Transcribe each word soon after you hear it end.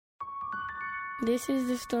This is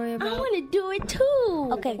the story about... I want to do it too.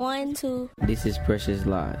 Okay, 1, 2. This is Precious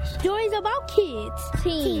Lives. Stories about kids,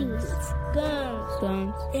 Teens.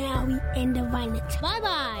 guns, and how we end the violence.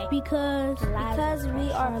 Bye-bye. Because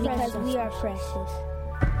we are precious.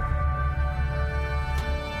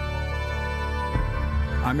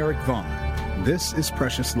 I'm Eric Vaughn. This is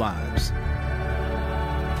Precious Lives.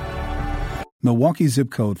 Milwaukee zip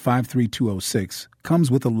code 53206 comes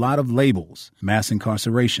with a lot of labels: mass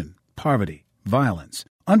incarceration, poverty, violence.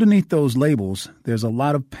 Underneath those labels, there's a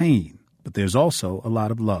lot of pain, but there's also a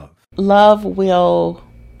lot of love. Love will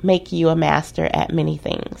make you a master at many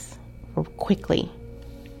things quickly.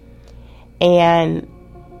 And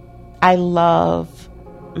I love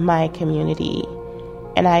my community,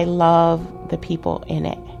 and I love the people in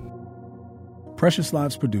it. Precious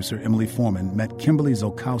Lives producer Emily Foreman met Kimberly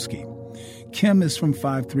Zolkowski. Kim is from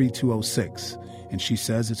 53206, and she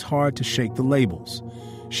says it's hard to shake the labels.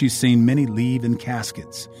 She's seen many leave in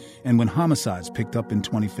caskets, and when homicides picked up in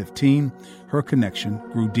 2015, her connection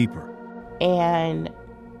grew deeper. And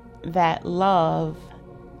that love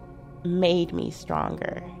made me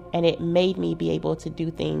stronger, and it made me be able to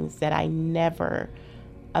do things that I never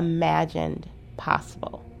imagined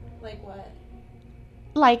possible. Like what?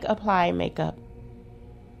 Like apply makeup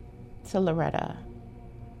to Loretta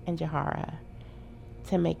and Jahara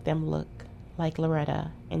to make them look like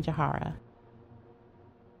Loretta and Jahara.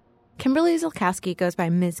 Kimberly Zolkowski goes by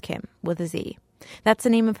Ms. Kim with a Z. That's the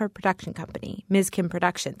name of her production company, Ms. Kim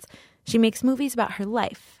Productions. She makes movies about her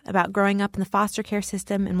life, about growing up in the foster care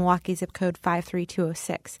system in Milwaukee zip code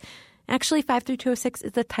 53206. Actually, 53206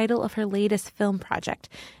 is the title of her latest film project,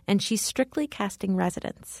 and she's strictly casting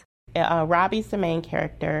residents. Robbie's the main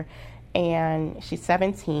character, and she's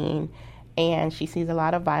 17, and she sees a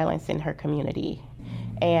lot of violence in her community.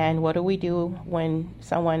 And what do we do when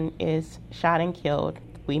someone is shot and killed?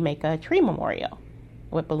 We make a tree memorial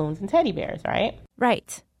with balloons and teddy bears, right?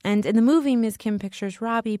 Right. And in the movie, Ms. Kim pictures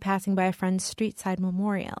Robbie passing by a friend's street-side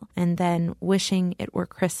memorial and then wishing it were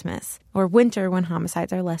Christmas or winter when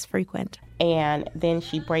homicides are less frequent. And then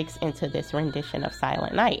she breaks into this rendition of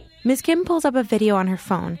Silent Night. Ms. Kim pulls up a video on her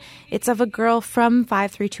phone. It's of a girl from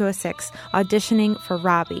 53206 auditioning for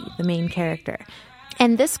Robbie, the main character.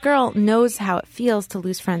 And this girl knows how it feels to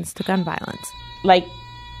lose friends to gun violence. Like,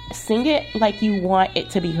 sing it like you want it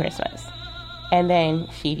to be Christmas. And then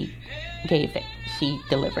she gave it. She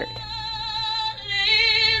delivered.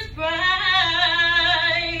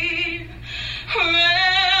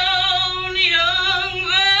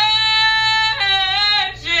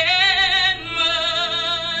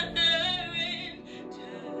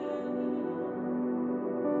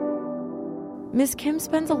 Ms. Kim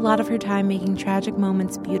spends a lot of her time making tragic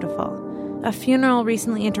moments beautiful. A funeral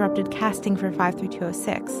recently interrupted casting for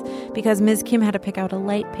 53206 because Ms. Kim had to pick out a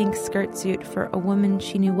light pink skirt suit for a woman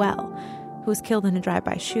she knew well, who was killed in a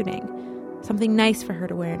drive-by shooting, something nice for her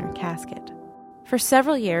to wear in her casket. For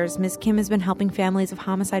several years, Ms. Kim has been helping families of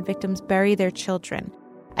homicide victims bury their children.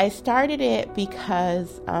 I started it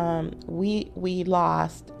because we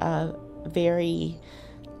lost a very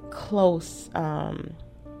close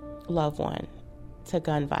loved one to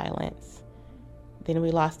gun violence. Then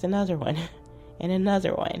we lost another one and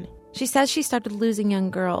another one. She says she started losing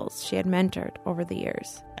young girls she had mentored over the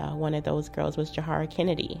years. One of those girls was Jahara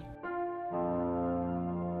Kennedy.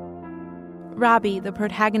 Robbie, the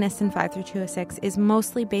protagonist in 53206, is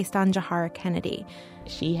mostly based on Jahara Kennedy.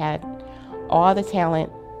 She had all the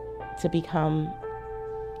talent to become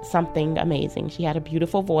something amazing. She had a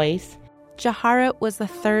beautiful voice. Jahara was the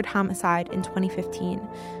third homicide in 2015,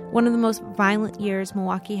 one of the most violent years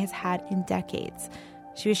Milwaukee has had in decades.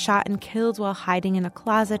 She was shot and killed while hiding in a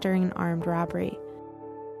closet during an armed robbery.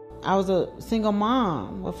 I was a single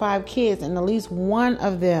mom with 5 kids, and at least one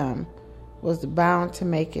of them was bound to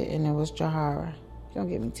make it, and it was Jahara. Don't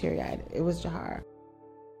get me teary-eyed. It was Jahara.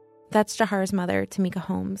 That's Jahara's mother, Tamika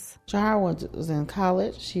Holmes. Jahara was in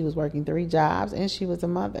college. She was working 3 jobs, and she was a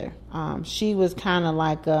mother. She was kind of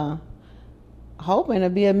like hoping to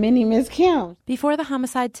be a mini Ms. Kim. Before the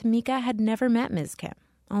homicide, Tamika had never met Ms. Kim,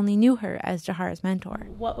 only knew her as Jahara's mentor.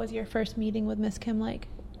 What was your first meeting with Ms. Kim like?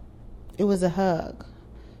 It was a hug.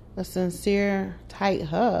 A sincere, tight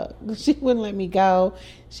hug. She wouldn't let me go.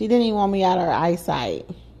 She didn't even want me out of her eyesight.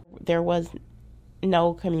 There was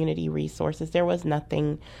no community resources. There was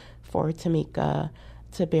nothing for Tamika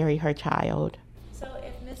to bury her child. So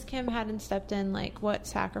if Ms. Kim hadn't stepped in, like, what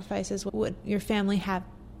sacrifices would your family have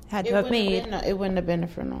had to have made? It wouldn't have been a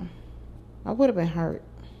funeral. I would have been hurt.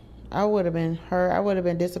 I would have been hurt. I would have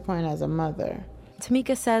been disappointed as a mother.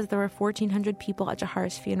 Tamika says there were 1,400 people at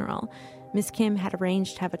Jahara's funeral. Ms. Kim had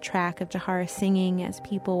arranged to have a track of Jahara singing as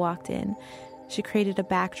people walked in. She created a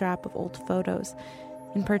backdrop of old photos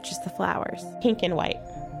and purchased the flowers. Pink and white.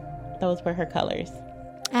 Those were her colors.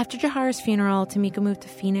 After Jahara's funeral, Tamika moved to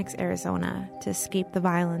Phoenix, Arizona to escape the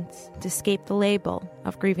violence, to escape the label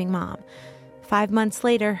of grieving mom. 5 months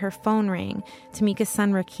later, her phone rang. Tamika's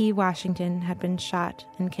son, Rakee Washington, had been shot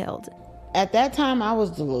and killed. At that time, I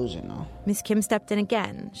was delusional. Miss Kim stepped in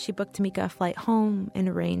again. She booked Tamika a flight home and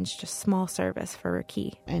arranged a small service for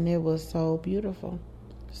Rakee. And it was so beautiful.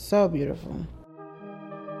 So beautiful.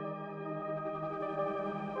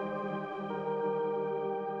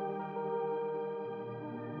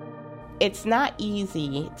 It's not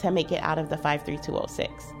easy to make it out of the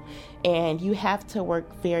 53206. And you have to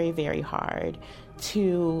work very, very hard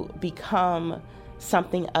to become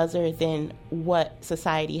something other than what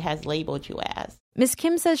society has labeled you as. Miss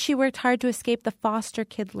Kim says she worked hard to escape the foster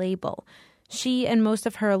kid label. She and most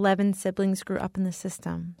of her 11 siblings grew up in the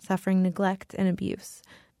system, suffering neglect and abuse.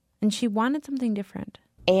 And she wanted something different.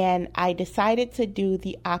 And I decided to do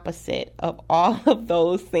the opposite of all of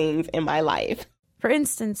those things in my life. For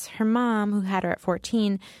instance, her mom, who had her at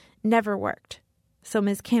 14, never worked. So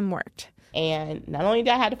Ms. Kim worked. And not only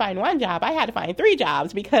did I have to find one job, I had to find 3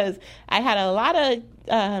 jobs because I had a lot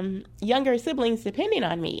of younger siblings depending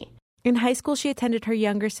on me. In high school, she attended her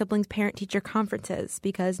younger siblings' parent-teacher conferences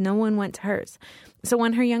because no one went to hers. So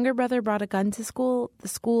when her younger brother brought a gun to school, the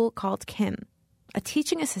school called Kim. A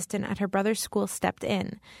teaching assistant at her brother's school stepped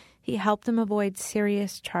in. He helped him avoid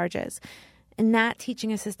serious charges. And that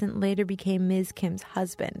teaching assistant later became Ms. Kim's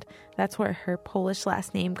husband. That's where her Polish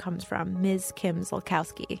last name comes from, Ms. Kim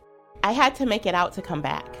Zolkowski. I had to make it out to come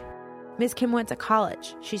back. Ms. Kim went to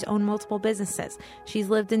college. She's owned multiple businesses. She's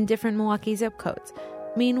lived in different Milwaukee zip codes.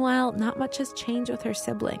 Meanwhile, not much has changed with her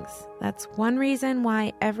siblings. That's one reason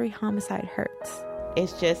why every homicide hurts.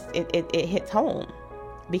 It's just, it hits home.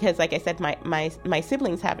 Because like I said, my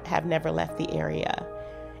siblings have never left the area.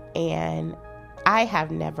 And my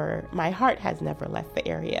heart has never left the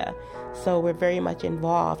area. So we're very much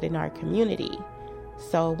involved in our community.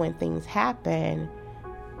 So when things happen,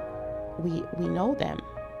 we know them.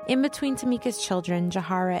 In between Tamika's children,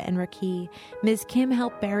 Jahara and Rakee, Ms. Kim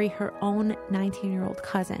helped bury her own 19-year-old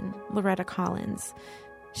cousin, Loretta Collins.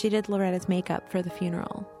 She did Loretta's makeup for the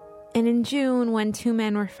funeral. And in June, when 2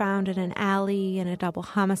 men were found in an alley in a double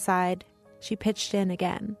homicide, she pitched in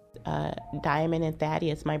again. Diamond and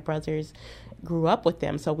Thaddeus, my brothers, grew up with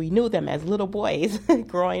them, so we knew them as little boys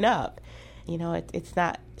growing up. You know, it's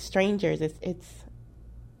not strangers. It's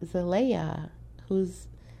Zalea, who's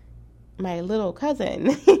my little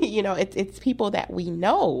cousin. You know, it's people that we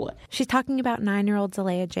know. She's talking about 9-year-old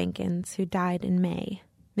Zalea Jenkins, who died in May.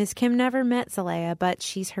 Miss Kim never met Zalea, but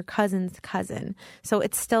she's her cousin's cousin, so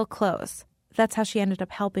it's still close. That's how she ended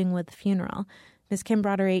up helping with the funeral. Miss Kim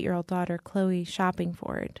brought her 8-year-old daughter, Chloe, shopping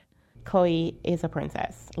for it. Chloe is a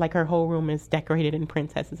princess. Like, her whole room is decorated in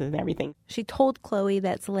princesses and everything. She told Chloe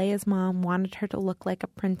that Zalea's mom wanted her to look like a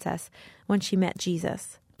princess when she met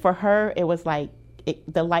Jesus. For her, it was like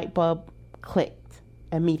the light bulb clicked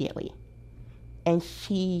immediately. And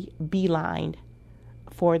she beelined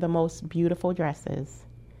for the most beautiful dresses.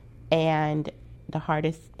 And the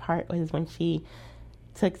hardest part was when she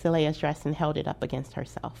took Zalea's dress and held it up against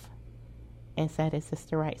herself and said, "Is this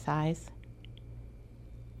the right size?"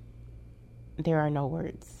 There are no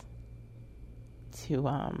words to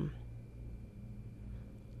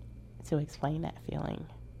explain that feeling.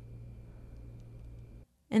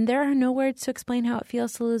 And there are no words to explain how it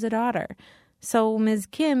feels to lose a daughter. So Ms.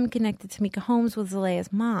 Kim connected Tamika Holmes with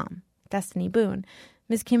Zalea's mom, Destiny Boone.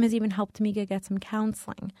 Ms. Kim has even helped Tamika get some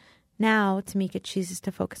counseling. Now Tamika chooses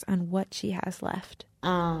to focus on what she has left.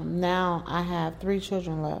 Now I have 3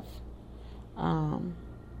 children left. All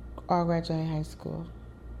graduate high school.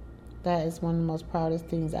 That is one of the most proudest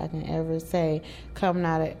things I can ever say. Coming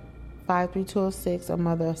out at 53206,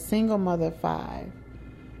 a single mother of 5,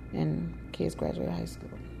 and kids graduate high school.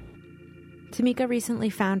 Tamika recently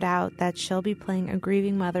found out that she'll be playing a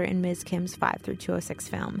grieving mother in Ms. Kim's 53206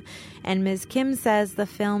 film. And Ms. Kim says the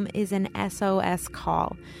film is an SOS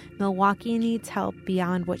call. Milwaukee needs help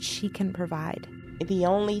beyond what she can provide. The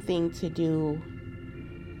only thing to do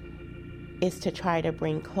is to try to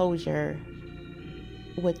bring closure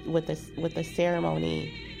with the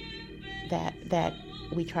ceremony that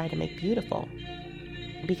we try to make beautiful.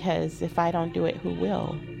 Because if I don't do it, who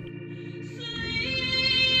will?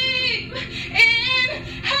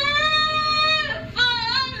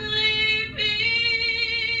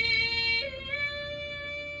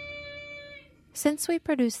 Since we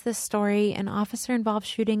produced this story, an officer-involved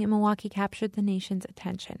shooting in Milwaukee captured the nation's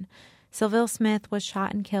attention. Sylville Smith was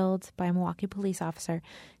shot and killed by a Milwaukee police officer.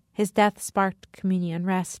 His death sparked community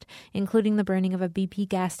unrest, including the burning of a BP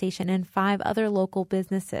gas station and 5 other local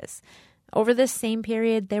businesses. Over this same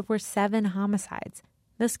period, there were 7 homicides.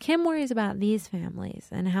 Thus, Kim worries about these families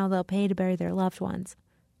and how they'll pay to bury their loved ones.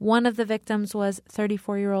 One of the victims was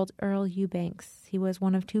 34-year-old Earl Eubanks. He was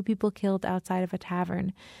one of 2 people killed outside of a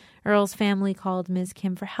tavern. Earl's family called Ms.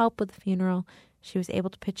 Kim for help with the funeral. She was able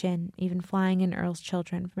to pitch in, even flying in Earl's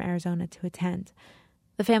children from Arizona to attend.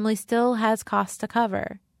 The family still has costs to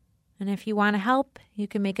cover. And if you want to help, you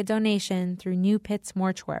can make a donation through New Pitts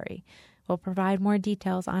Mortuary. We'll provide more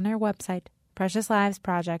details on our website,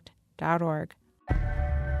 preciouslives.org.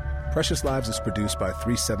 Precious Lives is produced by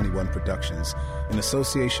 371 Productions in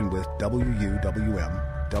association with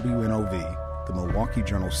WUWM, WNOV, the Milwaukee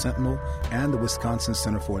Journal Sentinel, and the Wisconsin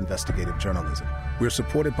Center for Investigative Journalism. We're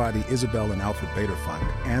supported by the Isabel and Alfred Bader Fund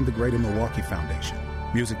and the Greater Milwaukee Foundation.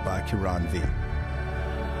 Music by Kiran V.